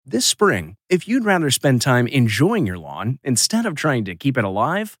This spring, if you'd rather spend time enjoying your lawn instead of trying to keep it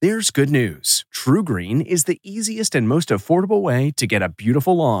alive, there's good news. TruGreen is the easiest and most affordable way to get a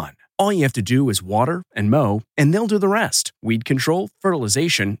beautiful lawn. All you have to do is water and mow, and they'll do the rest. Weed control,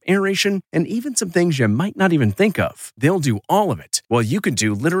 fertilization, aeration, and even some things you might not even think of. They'll do all of it, while you can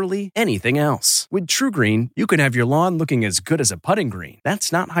do literally anything else. With TruGreen, you can have your lawn looking as good as a putting green.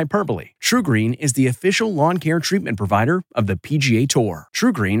 That's not hyperbole. TruGreen is the official lawn care treatment provider of the PGA Tour.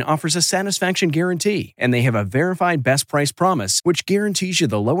 TruGreen offers a satisfaction guarantee, and they have a verified best price promise, which guarantees you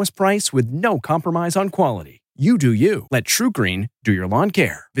the lowest price with no compromise on quality. You do you. Let TruGreen do your lawn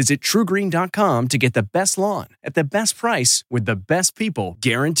care. Visit TruGreen.com to get the best lawn at the best price with the best people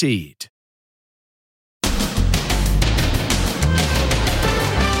guaranteed. The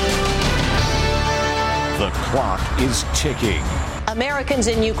clock is ticking. Americans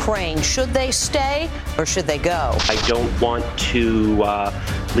in Ukraine, should they stay or should they go? I don't want to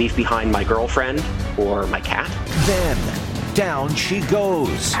leave behind my girlfriend or my cat. Then, down she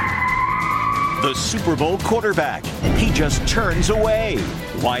goes. The Super Bowl quarterback. He just turns away.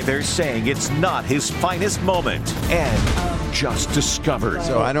 Why they're saying it's not his finest moment. And just discovered.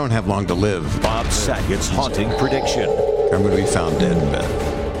 So I don't have long to live. Bob Saget's haunting prediction. I'm going to be found dead in bed.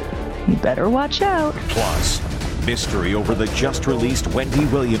 You better watch out. Plus, mystery over the just-released Wendy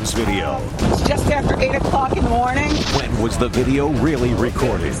Williams video. It's just after 8 o'clock in the morning. When was the video really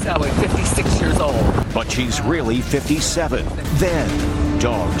recorded? So I'm 56 years old. But she's really 57. Then,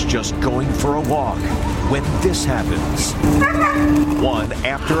 dogs just going for a walk. When this happens, one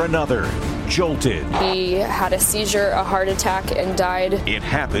after another, jolted. He had a seizure, a heart attack, and died. It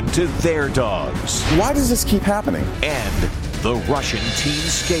happened to their dogs. Why does this keep happening? And the Russian teen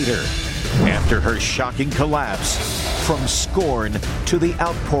skater. After her shocking collapse, from scorn to the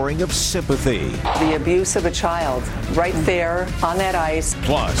outpouring of sympathy. The abuse of a child right there on that ice.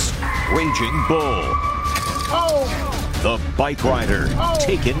 Plus, Raging Bull. Oh! The bike rider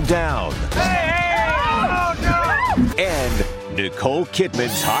taken down. Hey! Oh, no! And Nicole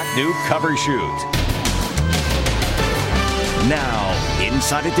Kidman's hot new cover shoot. Now,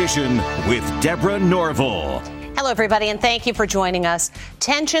 Inside Edition with Deborah Norville. Hello, everybody, and thank you for joining us.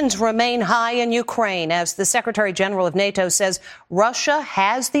 Tensions remain high in Ukraine as the Secretary General of NATO says Russia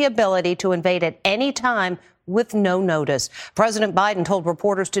has the ability to invade at any time with no notice. President Biden told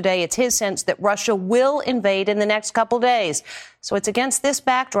reporters today it's his sense that Russia will invade in the next couple days. So it's against this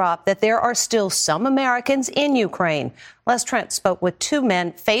backdrop that there are still some Americans in Ukraine. Les Trent spoke with two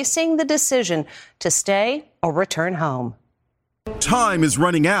men facing the decision to stay or return home. Time is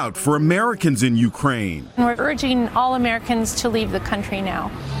running out for Americans in Ukraine. We're urging all Americans to leave the country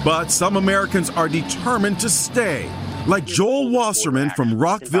now. But some Americans are determined to stay, like Joel Wasserman from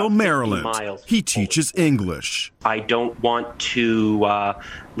Rockville, Maryland. He teaches English. I don't want to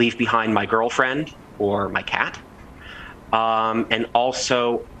leave behind my girlfriend or my cat. And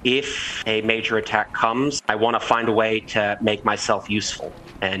also, if a major attack comes, I want to find a way to make myself useful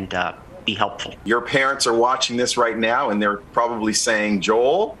and be helpful. Your parents are watching this right now, and they're probably saying,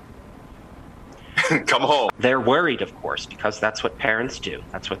 Joel, come home. They're worried, of course, because that's what parents do.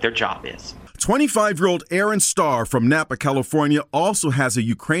 That's what their job is. 25-year-old Aaron Starr from Napa, California, also has a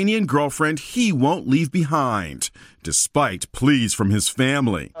Ukrainian girlfriend he won't leave behind, despite pleas from his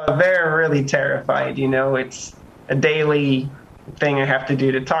family. They're really terrified. You know, it's a daily thing I have to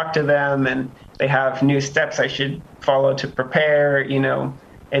do to talk to them, and they have new steps I should follow to prepare, you know.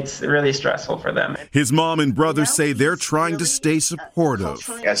 It's really stressful for them. His mom and brother say they're trying to stay supportive.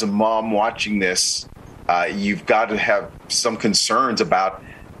 As a mom watching this, you've got to have some concerns about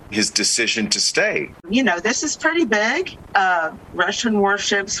his decision to stay. You know, this is pretty big. Russian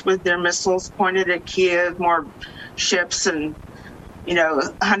warships with their missiles pointed at Kiev, more ships and,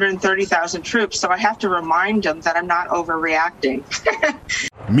 130,000 troops. So I have to remind them that I'm not overreacting.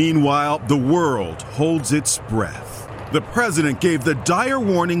 Meanwhile, the world holds its breath. The president gave the dire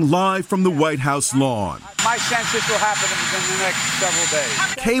warning live from the White House lawn. My sense this will happen within the next several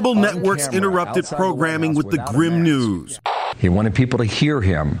days. Cable networks interrupted programming with the grim news. He wanted people to hear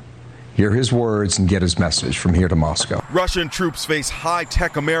him, hear his words, and get his message from here to Moscow. Russian troops face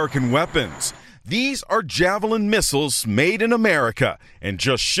high-tech American weapons. These are Javelin missiles made in America and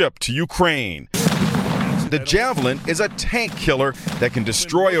just shipped to Ukraine. The Javelin is a tank killer that can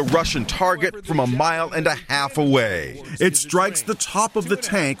destroy a Russian target from 1.5 miles away. It strikes the top of the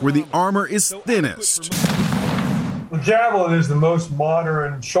tank where the armor is thinnest. The Javelin is the most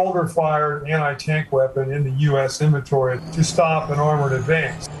modern shoulder-fired anti-tank weapon in the U.S. inventory to stop an armored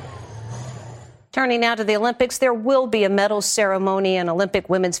advance. Turning now to the Olympics, there will be a medals ceremony in Olympic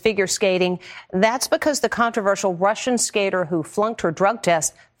women's figure skating. That's because the controversial Russian skater who flunked her drug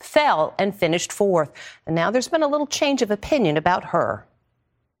test fell and finished fourth. And now there's been a little change of opinion about her.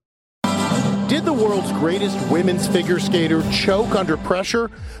 Did the world's greatest women's figure skater choke under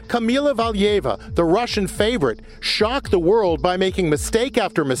pressure? Kamila Valieva, the Russian favorite, shocked the world by making mistake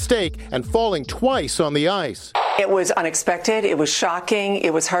after mistake and falling twice on the ice. It was unexpected, it was shocking,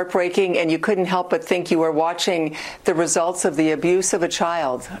 it was heartbreaking, and you couldn't help but think you were watching the results of the abuse of a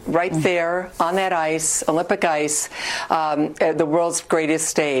child right there on that ice, Olympic ice, the world's greatest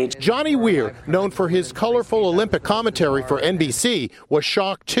stage. Johnny Weir, known for his colorful Olympic commentary for NBC, was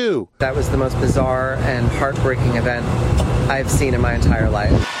shocked too. That was the most bizarre and heartbreaking event I've seen in my entire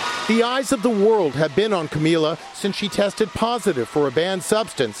life. The eyes of the world have been on Kamila since she tested positive for a banned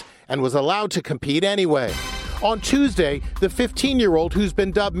substance and was allowed to compete anyway. On Tuesday, the 15-year-old, who's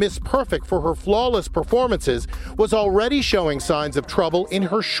been dubbed Miss Perfect for her flawless performances, was already showing signs of trouble in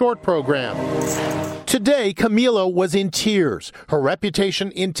her short program. Today, Kamila was in tears, her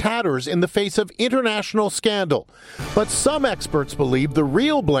reputation in tatters in the face of international scandal. But some experts believe the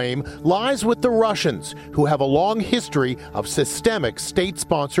real blame lies with the Russians, who have a long history of systemic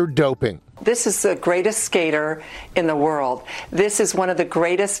state-sponsored doping. This is the greatest skater in the world. This is one of the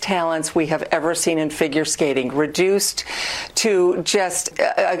greatest talents we have ever seen in figure skating, reduced to just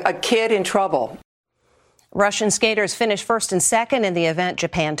a kid in trouble. Russian skaters finished first and second in the event.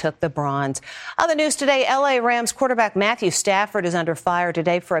 Japan took the bronze. Other news today, L.A. Rams quarterback Matthew Stafford is under fire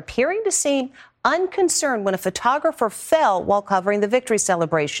today for appearing to seem unconcerned when a photographer fell while covering the victory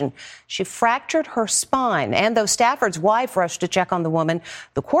celebration. She fractured her spine, and though Stafford's wife rushed to check on the woman,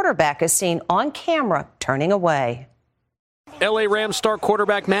 the quarterback is seen on camera turning away. L.A. Rams star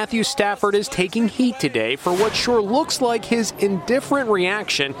quarterback Matthew Stafford is taking heat today for what sure looks like his indifferent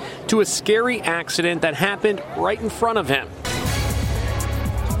reaction to a scary accident that happened right in front of him.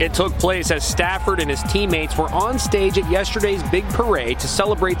 It took place as Stafford and his teammates were on stage at yesterday's big parade to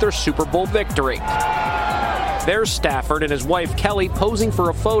celebrate their Super Bowl victory. There's Stafford and his wife Kelly posing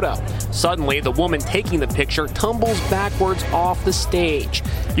for a photo. Suddenly, the woman taking the picture tumbles backwards off the stage.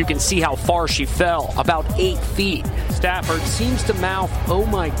 You can see how far she fell, about 8 feet. Stafford seems to mouth, "Oh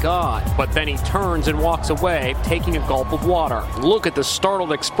my God," but then he turns and walks away, taking a gulp of water. Look at the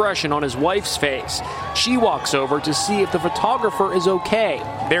startled expression on his wife's face. She walks over to see if the photographer is okay.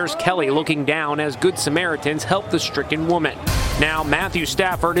 There's Kelly looking down as Good Samaritans help the stricken woman. Now Matthew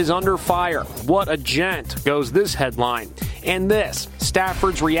Stafford is under fire. What a gent, goes this headline. And this,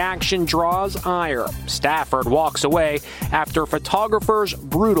 Stafford's reaction draws ire. Stafford walks away after photographer's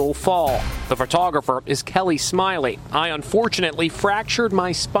brutal fall. The photographer is Kelly Smiley. "I unfortunately fractured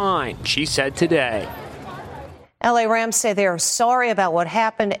my spine," she said today. L.A. Rams say they are sorry about what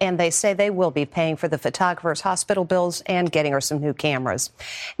happened, and they say they will be paying for the photographer's hospital bills and getting her some new cameras.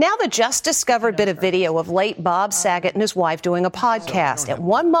 Now the just-discovered bit of video of late Bob Saget and his wife doing a podcast. At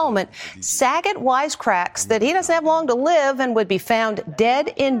one moment, Saget wisecracks that he doesn't have long to live and would be found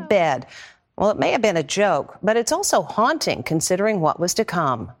dead in bed. Well, it may have been a joke, but it's also haunting considering what was to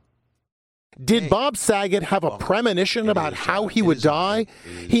come. Did Bob Saget have a premonition about how he would die?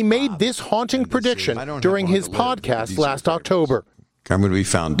 He made this haunting prediction during his podcast last October. I'm going to be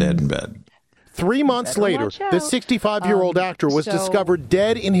found dead in bed. 3 months later, the 65-year-old actor was discovered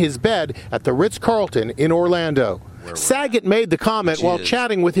dead in his bed at the Ritz-Carlton in Orlando. Saget made the comment while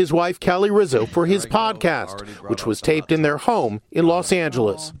chatting with his wife, Kelly Rizzo, for his podcast, which was taped in their home in Los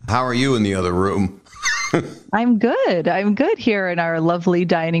Angeles. How are you in the other room? I'm good. I'm good here in our lovely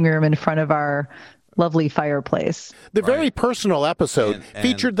dining room in front of our lovely fireplace. The very personal episode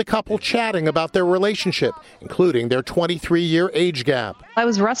featured the couple chatting about their relationship, including their 23-year age gap. I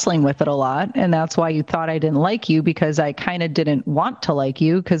was wrestling with it a lot, and that's why you thought I didn't like you, because I kind of didn't want to like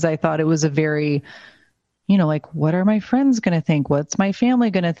you, because I thought it was a very, like, what are my friends going to think? What's my family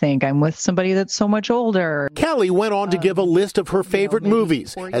going to think? I'm with somebody that's so much older. Kelly went on to give a list of her favorite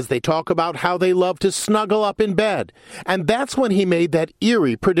movies as they talk about how they love to snuggle up in bed. And that's when he made that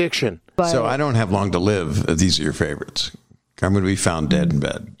eerie prediction. So I don't have long to live. These are your favorites. I'm going to be found dead in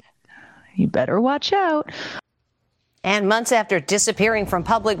bed. You better watch out. And months after disappearing from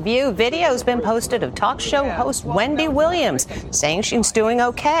public view, video's been posted of talk show host Wendy Williams saying she's doing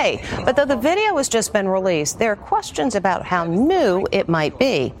okay. But though the video has just been released, there are questions about how new it might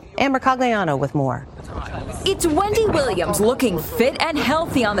be. Amber Cogliano with more. It's Wendy Williams looking fit and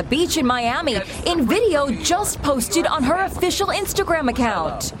healthy on the beach in Miami in video just posted on her official Instagram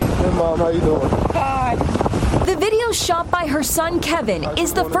account. Hey, Mom, how you doing? Hi. The video shot by her son Kevin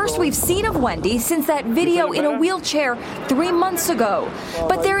is the first we've seen of Wendy since that video in a wheelchair 3 months ago.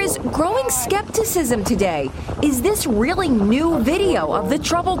 But there is growing skepticism today. Is this really new video of the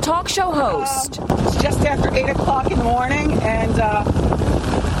troubled talk show host? It's just after 8 o'clock in the morning, and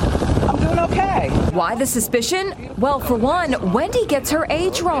I'm doing okay. Why the suspicion? Well, for one, Wendy gets her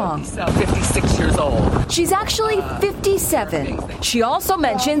age wrong. 56 years old. She's actually 57. She also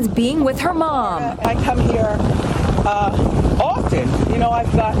mentions being with her mom. I come here often. You know,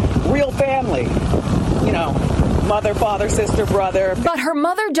 I've got real family. You know, mother, father, sister, brother. But her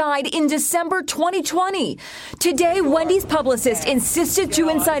mother died in December 2020. Today, Wendy's publicist insisted to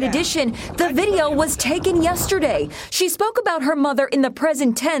Inside Edition the video was taken yesterday. She spoke about her mother in the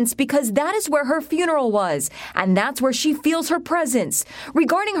present tense because that is where her funeral was, and that's where she feels her presence.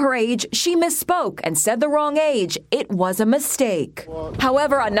 Regarding her age, she misspoke and said the wrong age. It was a mistake.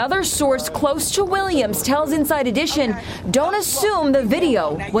 However, another source close to Williams tells Inside Edition, don't assume the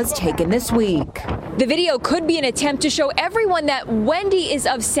video was taken this week. The video could be an attempt to show everyone that Wendy is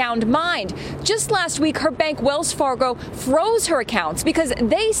of sound mind. Just last week, her bank Wells Fargo froze her accounts because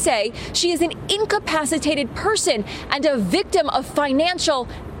they say she is an incapacitated person and a victim of financial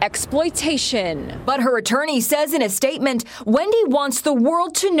exploitation. But her attorney says in a statement, Wendy wants the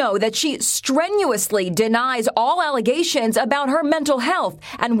world to know that she strenuously denies all allegations about her mental health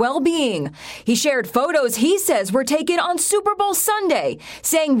and well-being. He shared photos he says were taken on Super Bowl Sunday,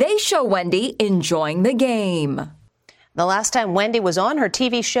 saying they show Wendy enjoying the game. The last time Wendy was on her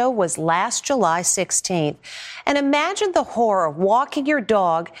TV show was last July 16th. And imagine the horror of walking your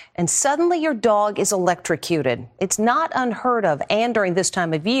dog and suddenly your dog is electrocuted. It's not unheard of, and during this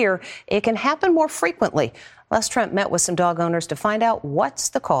time of year, it can happen more frequently. Les Trent met with some dog owners to find out what's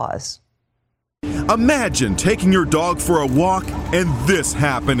the cause. Imagine taking your dog for a walk and this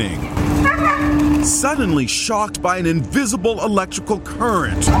happening. Suddenly shocked by an invisible electrical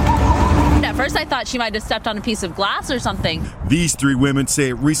current. At first, I thought she might have stepped on a piece of glass or something. These three women say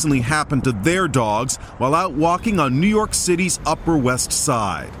it recently happened to their dogs while out walking on New York City's Upper West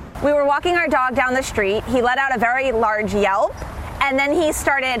Side. We were walking our dog down the street. He let out a very large yelp, and then he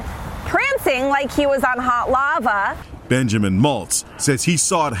started prancing like he was on hot lava. Benjamin Maltz says he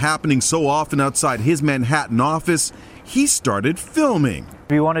saw it happening so often outside his Manhattan office, he started filming.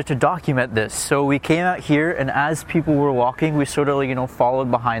 We wanted to document this, so we came out here, and as people were walking, we sort of, followed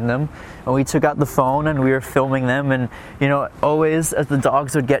behind them, and we took out the phone and we were filming them, and, always as the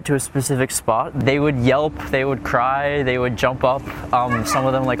dogs would get to a specific spot, they would yelp, they would cry, they would jump up, some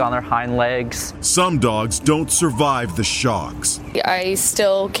of them on their hind legs. Some dogs don't survive the shocks. I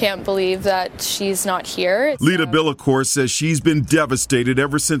still can't believe that she's not here. Lita Billicourt says she's been devastated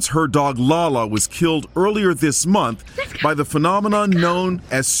ever since her dog Lala was killed earlier this month by the phenomenon known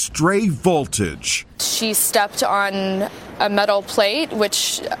as stray voltage. She stepped on a metal plate,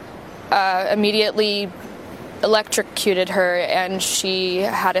 which immediately electrocuted her, and she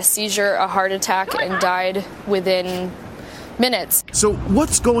had a seizure, a heart attack, and died within minutes. So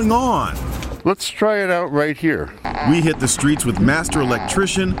what's going on? Let's try it out right here. We hit the streets with master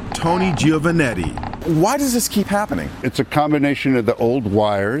electrician Tony Giovanetti. Why does this keep happening? It's a combination of the old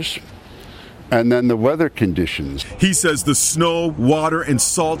wires and then the weather conditions. He says the snow, water, and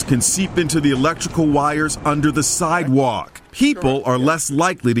salt can seep into the electrical wires under the sidewalk. People are less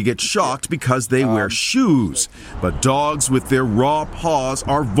likely to get shocked because they wear shoes, but dogs with their raw paws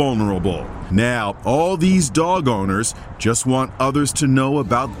are vulnerable. Now, all these dog owners just want others to know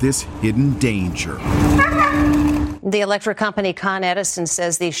about this hidden danger. The electric company Con Edison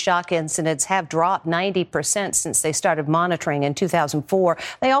says these shock incidents have dropped 90% since they started monitoring in 2004.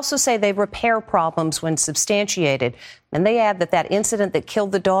 They also say they repair problems when substantiated. And they add that incident that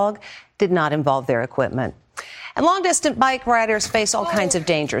killed the dog did not involve their equipment. And long-distance bike riders face all kinds of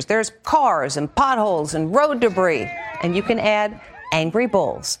dangers. There's cars and potholes and road debris. And you can add angry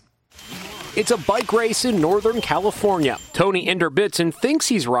bulls. It's a bike race in Northern California. Tony Enderbitson thinks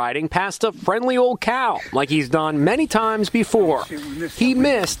he's riding past a friendly old cow, like he's done many times before. He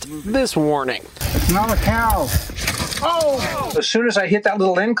missed this warning. It's not a cow. Oh! As soon as I hit that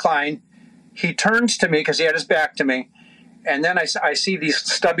little incline, he turns to me because he had his back to me. And then I see these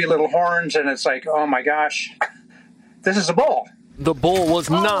stubby little horns, and it's like, oh my gosh, this is a bull. The bull was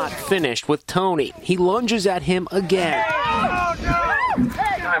not finished with Tony. He lunges at him again.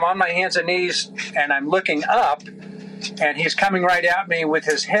 I'm on my hands and knees, and I'm looking up, and he's coming right at me with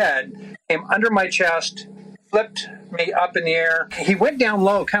his head. Came under my chest, flipped me up in the air. He went down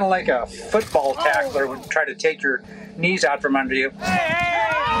low, kind of like a football tackler would try to take your knees out from under you.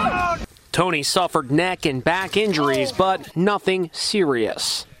 Tony suffered neck and back injuries, but nothing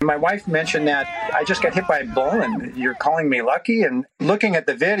serious. My wife mentioned that I just got hit by a bull and you're calling me lucky. And looking at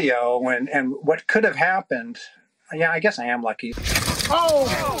the video and what could have happened, yeah, I guess I am lucky.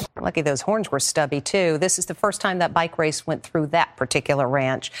 Oh! Lucky those horns were stubby, too. This is the first time that bike race went through that particular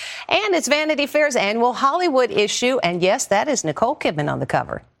ranch. And it's Vanity Fair's annual Hollywood issue. And yes, that is Nicole Kidman on the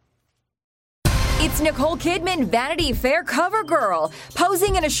cover. It's Nicole Kidman, Vanity Fair cover girl,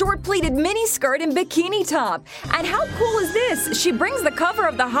 posing in a short pleated miniskirt and bikini top. And how cool is this? She brings the cover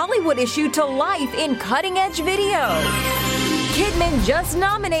of the Hollywood issue to life in cutting-edge video. Kidman, just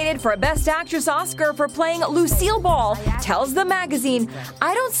nominated for a Best Actress Oscar for playing Lucille Ball, tells the magazine,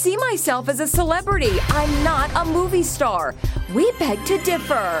 "I don't see myself as a celebrity. I'm not a movie star. We beg to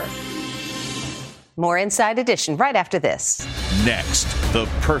differ." More Inside Edition right after this. Next, the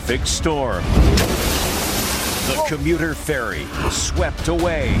perfect storm. The commuter ferry swept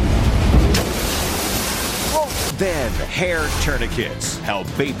away. Then hair tourniquets. How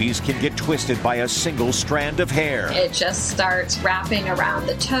babies can get twisted by a single strand of hair. It just starts wrapping around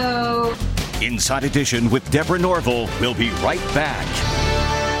the toe. Inside Edition with Deborah Norville. We'll be right back.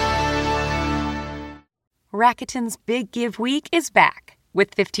 Rakuten's Big Give Week is back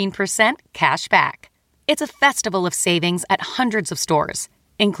with 15% cash back. It's a festival of savings at hundreds of stores,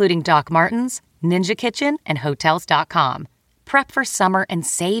 including Doc Martens, Ninja Kitchen, and Hotels.com. Prep for summer and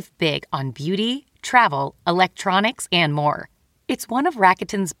save big on beauty, travel, electronics, and more. It's one of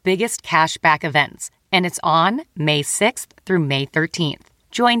Rakuten's biggest cash back events, and it's on May 6th through May 13th.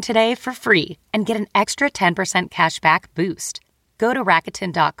 Join today for free and get an extra 10% cash back boost. Go to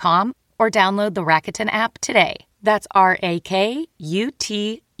Rakuten.com or download the Rakuten app today. That's RAKUTEN.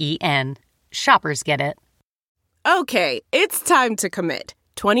 Shoppers get it. Okay, it's time to commit.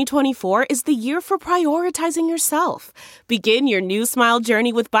 2024 is the year for prioritizing yourself. Begin your new smile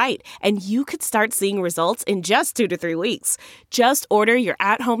journey with Byte, and you could start seeing results in just 2 to 3 weeks. Just order your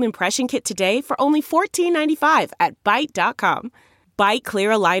at-home impression kit today for only $14.95 at Byte.com. Byte clear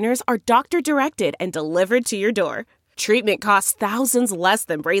aligners are doctor-directed and delivered to your door. Treatment costs thousands less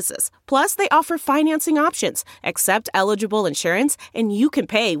than braces. Plus, they offer financing options, accept eligible insurance, and you can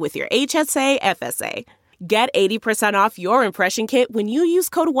pay with your HSA FSA. Get 80% off your impression kit when you use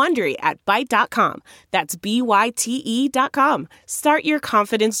code WONDERY at Byte.com. That's BYTE.com. Start your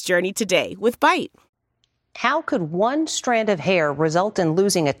confidence journey today with Byte. How could one strand of hair result in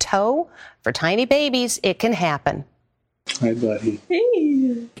losing a toe? For tiny babies, it can happen. Hi, buddy.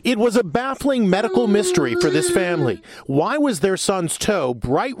 Hey. It was a baffling medical mystery for this family. Why was their son's toe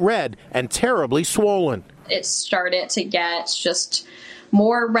bright red and terribly swollen? It started to get just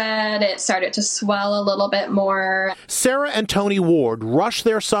more red. It started to swell a little bit more. Sarah and Tony Ward rushed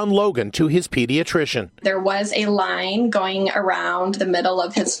their son Logan to his pediatrician. There was a line going around the middle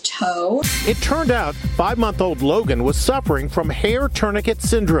of his toe. It turned out 5-month-old Logan was suffering from hair tourniquet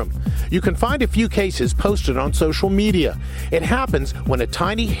syndrome. You can find a few cases posted on social media. It happens when a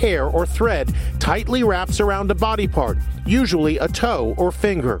tiny hair or thread tightly wraps around a body part, usually a toe or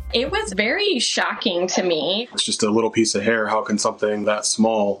finger. It was very shocking to me. It's just a little piece of hair. How can something that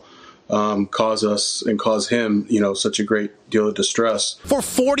small cause us and cause him, such a great deal of distress? For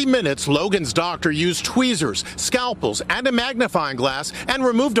 40 minutes, Logan's doctor used tweezers, scalpels, and a magnifying glass and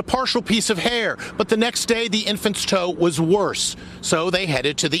removed a partial piece of hair. But the next day, the infant's toe was worse, so they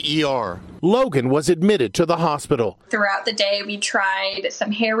headed to the ER. Logan was admitted to the hospital. Throughout the day, we tried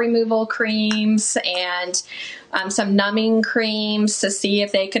some hair removal creams and some numbing creams to see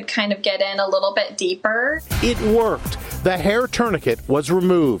if they could kind of get in a little bit deeper. It worked. The hair tourniquet was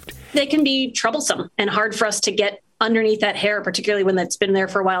removed. They can be troublesome and hard for us to get underneath that hair, particularly when that's been there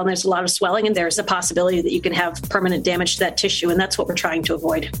for a while and there's a lot of swelling, and there's a possibility that you can have permanent damage to that tissue, and that's what we're trying to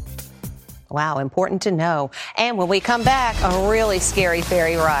avoid. Wow, important to know. And when we come back, a really scary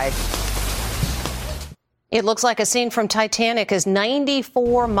ferry ride. It looks like a scene from Titanic as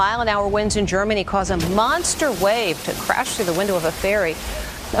 94-mile-an-hour winds in Germany cause a monster wave to crash through the window of a ferry.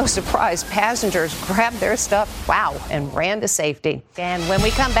 No surprise, passengers grabbed their stuff, and ran to safety. And when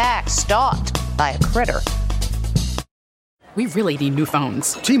we come back, stalked by a critter. We really need new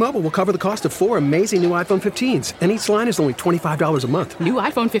phones. T-Mobile will cover the cost of 4 amazing new iPhone 15s, and each line is only $25 a month. New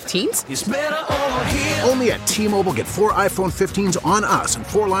iPhone 15s? It's better over here. Only at T-Mobile, get 4 iPhone 15s on us and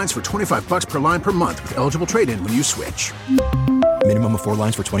 4 lines for $25 per line per month with eligible trade-in when you switch. Minimum of 4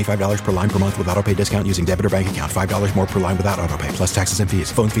 lines for $25 per line per month with autopay discount using debit or bank account. $5 more per line without autopay, plus taxes and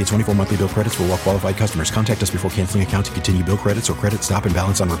fees. Phone fee at 24 monthly bill credits for well-qualified customers. Contact us before canceling account to continue bill credits or credit stop and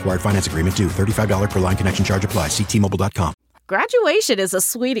balance on required finance agreement due. $35 per line connection charge applies. See T-Mobile.com. Graduation is a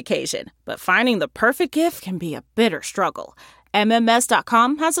sweet occasion, but finding the perfect gift can be a bitter struggle.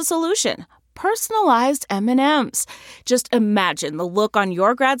 MMS.com has a solution. personalized M&Ms. Just imagine the look on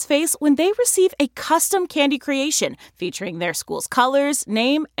your grad's face when they receive a custom candy creation featuring their school's colors,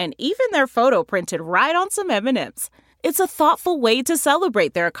 name, and even their photo printed right on some M&Ms. It's a thoughtful way to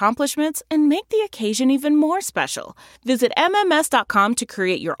celebrate their accomplishments and make the occasion even more special. Visit MMS.com to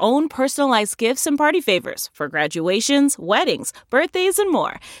create your own personalized gifts and party favors for graduations, weddings, birthdays, and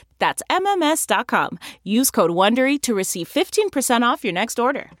more. That's MMS.com. Use code WONDERY to receive 15% off your next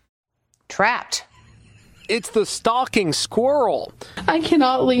order. Trapped. It's the stalking squirrel. I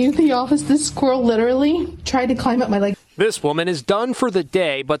cannot leave the office. This squirrel literally tried to climb up my leg. This woman is done for the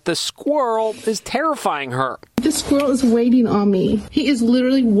day, but the squirrel is terrifying her. The squirrel is waiting on me. He is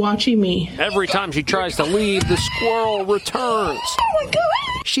literally watching me. Every time she tries to leave, the squirrel returns. Oh my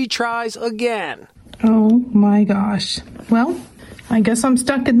God! She tries again. Oh my gosh. Well, I guess I'm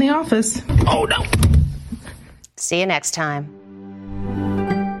stuck in the office. Oh no. See you next time.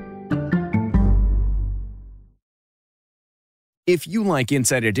 If you like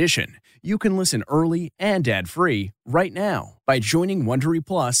Inside Edition, you can listen early and ad-free right now by joining Wondery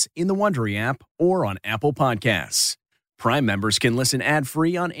Plus in the Wondery app or on Apple Podcasts. Prime members can listen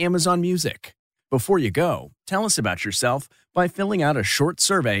ad-free on Amazon Music. Before you go, tell us about yourself by filling out a short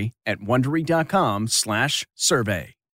survey at Wondery.com/survey.